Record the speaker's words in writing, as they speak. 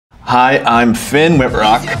Hi, I'm Finn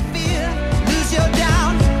Wittrock.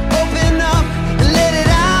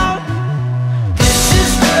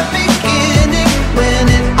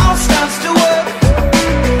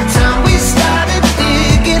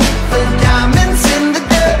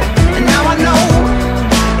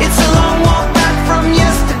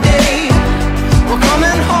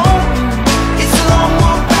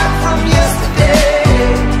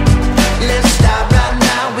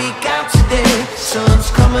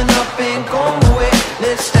 Sun's coming up, ain't going away.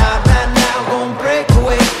 Let's stop right now, gonna break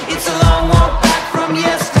away.